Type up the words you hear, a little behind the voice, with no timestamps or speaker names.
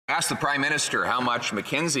Asked the Prime Minister how much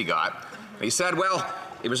McKinsey got. He said, well,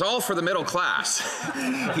 it was all for the middle class.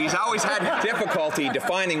 He's always had difficulty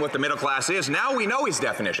defining what the middle class is. Now we know his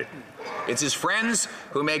definition. It's his friends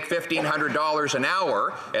who make $1,500 an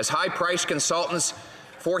hour as high-priced consultants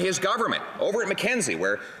for his government over at McKinsey,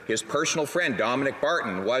 where his personal friend Dominic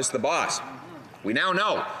Barton was the boss. We now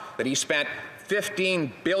know that he spent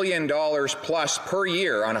 $15 billion plus per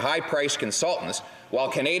year on high-priced consultants, while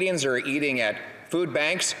Canadians are eating at food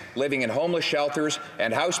banks, living in homeless shelters,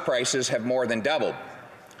 and house prices have more than doubled.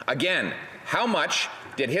 Again, how much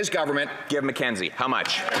did his government give McKinsey? How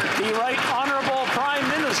much? The Right Honourable Prime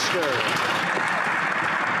Minister.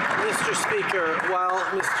 Mr. Speaker,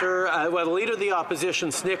 while the Leader of the Opposition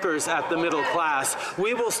snickers at the middle class,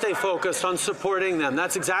 we will stay focused on supporting them.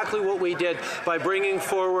 That's exactly what we did by bringing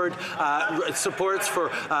forward supports for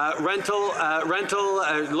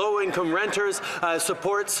low-income renters,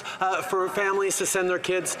 supports for families to send their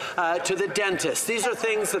kids to the dentist. These are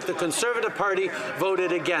things that the Conservative Party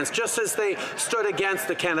voted against, just as they stood against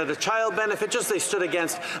the Canada Child Benefit, just as they stood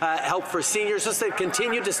against help for seniors, just as they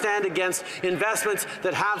continued to stand against investments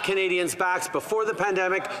that have Canadians' backs before the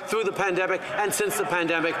pandemic, through the pandemic, and since the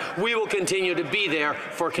pandemic. We will continue to be there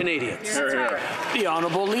for Canadians. The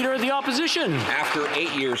Honourable Leader of the Opposition. After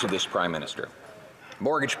 8 years of this Prime Minister,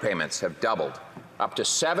 mortgage payments have doubled, up to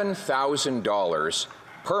 $7,000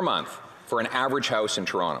 per month for an average house in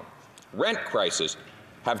Toronto. Rent prices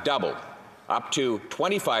have doubled, up to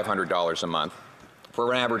 $2,500 a month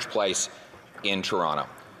for an average place in Toronto.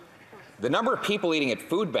 The number of people eating at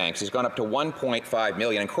food banks has gone up to 1.5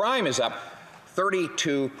 million, and crime is up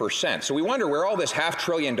 32%. So we wonder where all this $500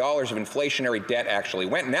 billion of inflationary debt actually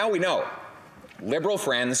went. Now we know. Liberal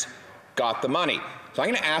friends got the money. So I'm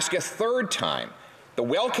going to ask a third time. The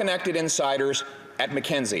well-connected insiders at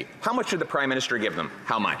McKinsey, how much did the Prime Minister give them?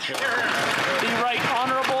 How much? The Right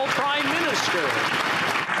Honourable Prime Minister.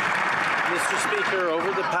 Mr. Speaker,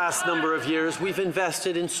 over the past number of years, we've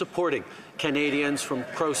invested in supporting Canadians from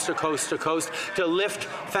coast to coast to coast, to lift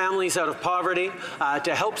families out of poverty,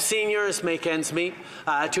 to help seniors make ends meet,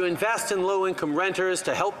 to invest in low-income renters,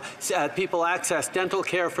 to help people access dental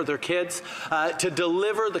care for their kids, to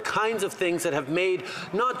deliver the kinds of things that have made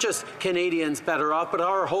not just Canadians better off, but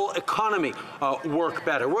our whole economy work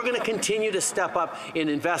better. We're going to continue to step up in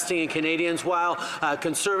investing in Canadians while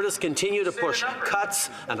Conservatives continue to push cuts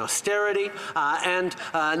and austerity and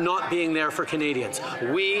not being there for Canadians.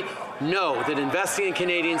 We know that investing in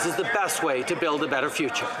Canadians is the best way to build a better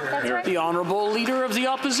future. The Honourable Leader of the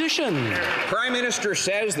Opposition. Prime Minister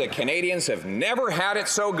says that Canadians have never had it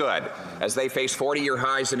so good as they face 40-year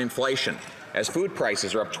highs in inflation, as food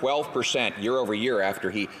prices are up 12% year over year after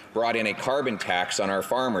he brought in a carbon tax on our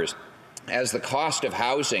farmers, as the cost of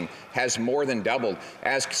housing has more than doubled,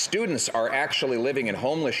 as students are actually living in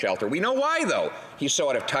homeless shelter. We know why, though, he's so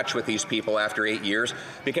out of touch with these people after 8 years,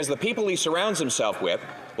 because the people he surrounds himself with,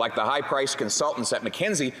 like the high-priced consultants at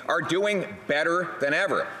McKinsey, are doing better than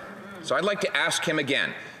ever. So I'd like to ask him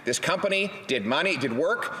again. This company did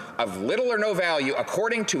work of little or no value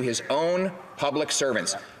according to his own public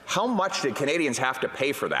servants. How much did Canadians have to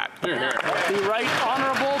pay for that? The Right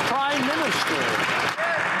Honourable Prime Minister.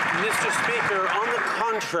 Mr. Speaker, on the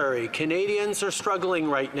contrary, Canadians are struggling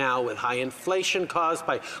right now with high inflation caused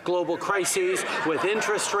by global crises, with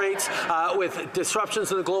interest rates, with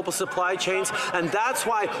disruptions in the global supply chains, and that's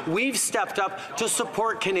why we've stepped up to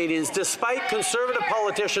support Canadians. Despite Conservative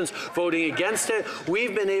politicians voting against it,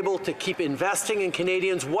 we've been able to keep investing in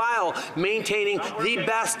Canadians while maintaining the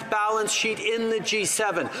best balance sheet in the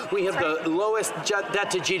G7. We have the lowest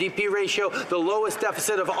debt to GDP ratio, the lowest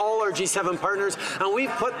deficit of all our G7 partners, and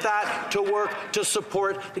we've put that to work to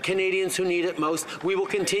support the Canadians who need it most. We will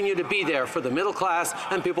continue to be there for the middle class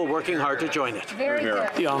and people working hard to join it.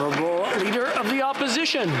 The Honourable Leader of the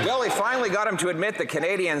Opposition. Well, they finally got him to admit that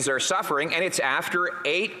Canadians are suffering, and it's after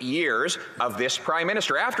 8 years of this Prime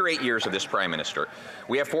Minister. After 8 years of this Prime Minister,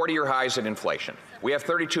 we have 40-year highs in inflation. We have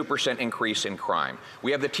 32% increase in crime.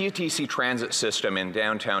 We have the TTC transit system in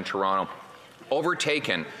downtown Toronto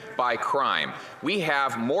overtaken by crime. We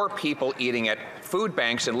have more people eating at food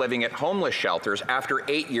banks and living at homeless shelters after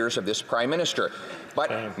 8 years of this Prime Minister.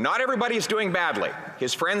 But not everybody's doing badly.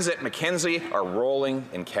 His friends at McKinsey are rolling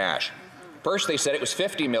in cash. First they said it was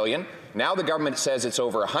 50 million. Now the government says it's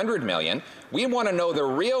over 100 million. We want to know the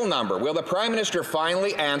real number. Will the Prime Minister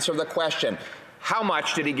finally answer the question? How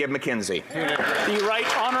much did he give McKinsey? The Right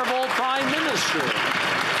Honourable Prime Minister.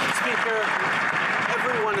 Speaker,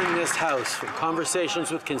 everyone in this this House, from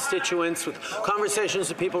conversations with constituents, with conversations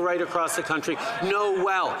with people right across the country, know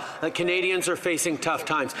well that Canadians are facing tough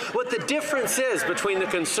times. What the difference is between the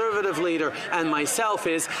Conservative leader and myself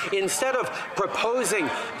is, instead of proposing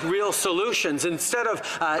real solutions, instead of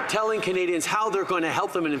telling Canadians how they're going to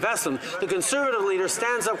help them and invest them, the Conservative leader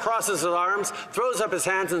stands up, crosses his arms, throws up his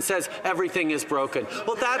hands and says everything is broken.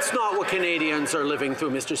 Well, that's not what Canadians are living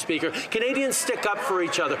through, Mr. Speaker. Canadians stick up for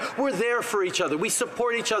each other. We're there for each other. We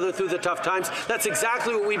support each other through the tough times. That's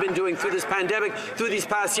exactly what we've been doing through this pandemic, through these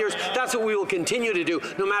past years. That's what we will continue to do,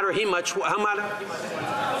 no matter how much.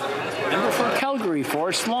 Member for Calgary,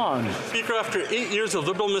 Forest Lawn. Speaker, after 8 years of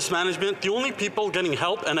Liberal mismanagement, the only people getting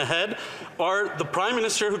help and ahead are the Prime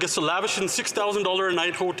Minister, who gets to lavish in $6,000 a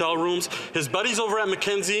night hotel rooms, his buddies over at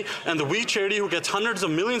Mackenzie, and the We Charity, who gets hundreds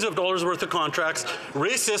of millions of dollars worth of contracts,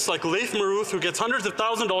 racists like Leif Maruth, who gets hundreds of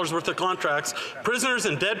 $1,000s worth of contracts, prisoners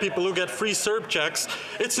and dead people who get free CERB checks.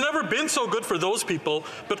 It's never been so good for those people,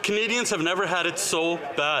 but Canadians have never had it so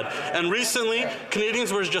bad. And recently,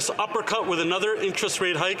 Canadians were just uppercut with another interest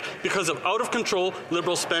rate hike because of out-of-control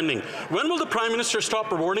Liberal spending. When will the Prime Minister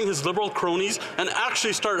stop rewarding his Liberal cronies and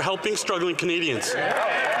actually start helping struggling Canadians?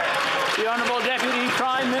 The Honourable Deputy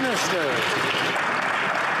Prime Minister.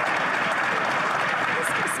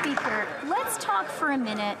 Mr. Speaker, let's talk for a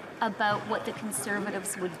minute about what the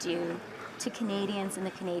Conservatives would do to Canadians and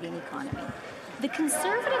the Canadian economy. The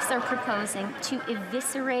Conservatives are proposing to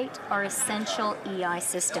eviscerate our essential EI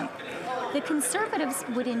system. The Conservatives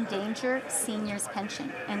would endanger seniors'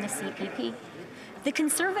 pension and the CPP. The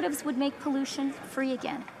Conservatives would make pollution free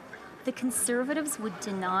again. The Conservatives would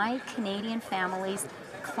deny Canadian families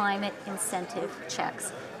climate incentive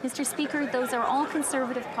checks. Mr. Speaker, those are all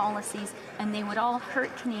Conservative policies, and they would all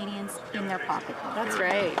hurt Canadians in their pocketbook. That's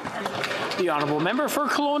right. The Honourable Member for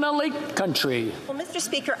Kelowna Lake Country. Well, Mr.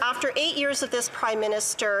 Speaker, after 8 years of this Prime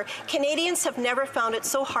Minister, Canadians have never found it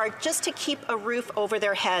so hard just to keep a roof over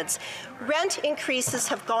their heads. Rent increases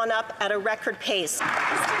have gone up at a record pace.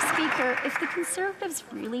 Mr. Speaker, if the Conservatives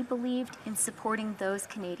really believed in supporting those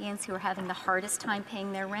Canadians who are having the hardest time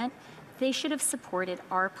paying their rent, they should have supported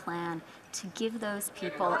our plan to give those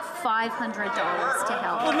people $500 to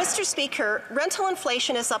help. Well, Mr. Speaker, rental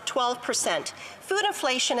inflation is up 12%. Food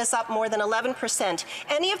inflation is up more than 11%.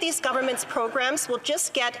 Any of these government's programs will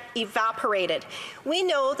just get evaporated. We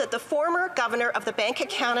know that the former governor of the Bank of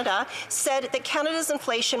Canada said that Canada's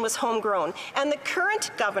inflation was homegrown, and the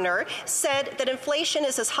current governor said that inflation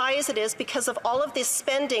is as high as it is because of all of this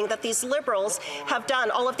spending that these Liberals have done,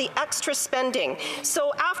 all of the extra spending.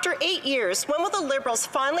 So after 8 years, when will the Liberals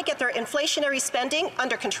finally get their inflationary spending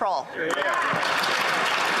under control?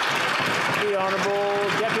 The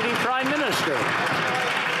Honourable Deputy Prime Minister.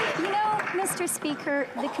 You know, Mr. Speaker,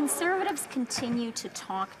 the Conservatives continue to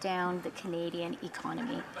talk down the Canadian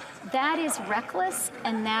economy. That is reckless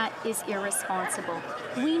and that is irresponsible.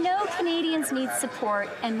 We know Canadians need support,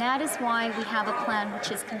 and that is why we have a plan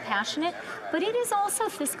which is compassionate, but it is also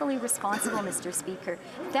fiscally responsible, Mr. Speaker.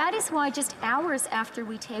 That is why just hours after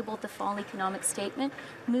we tabled the fall economic statement,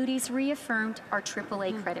 Moody's reaffirmed our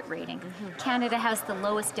AAA credit rating. Canada has the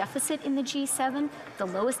lowest deficit in the G7, the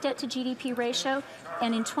lowest debt to GDP ratio,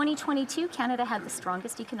 and in 2022, Canada had the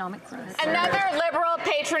strongest economic growth. Another Liberal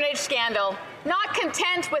patronage scandal. Not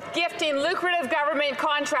content with gifting lucrative government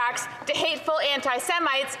contracts to hateful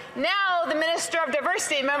anti-Semites, now the Minister of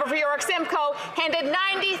Diversity, member for York Simcoe, handed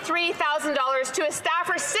 $93,000 to a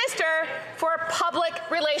staffer's sister for public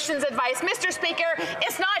relations advice. Mr. Speaker,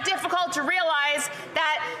 it's not difficult to realize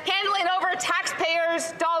that handling over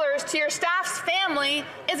taxpayers' dollars to your staff's family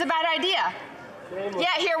is a bad idea.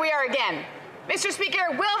 Yet here we are again. Mr. Speaker,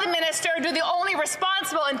 will the minister do the only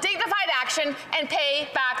responsible and dignified action and pay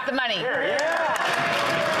back the money?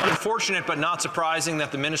 Unfortunate but not surprising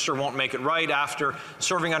that the minister won't make it right after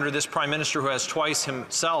serving under this Prime Minister who has twice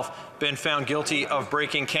himself been found guilty of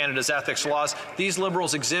breaking Canada's ethics laws. These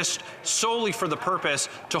Liberals exist solely for the purpose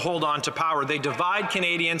to hold on to power. They divide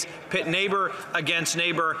Canadians, pit neighbour against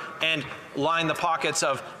neighbour, and line the pockets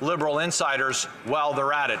of Liberal insiders while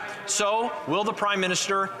they're at it. So, will the Prime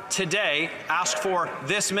Minister today ask for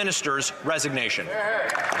this minister's resignation?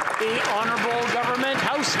 The Honourable Government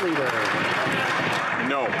House Leader.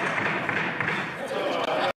 No.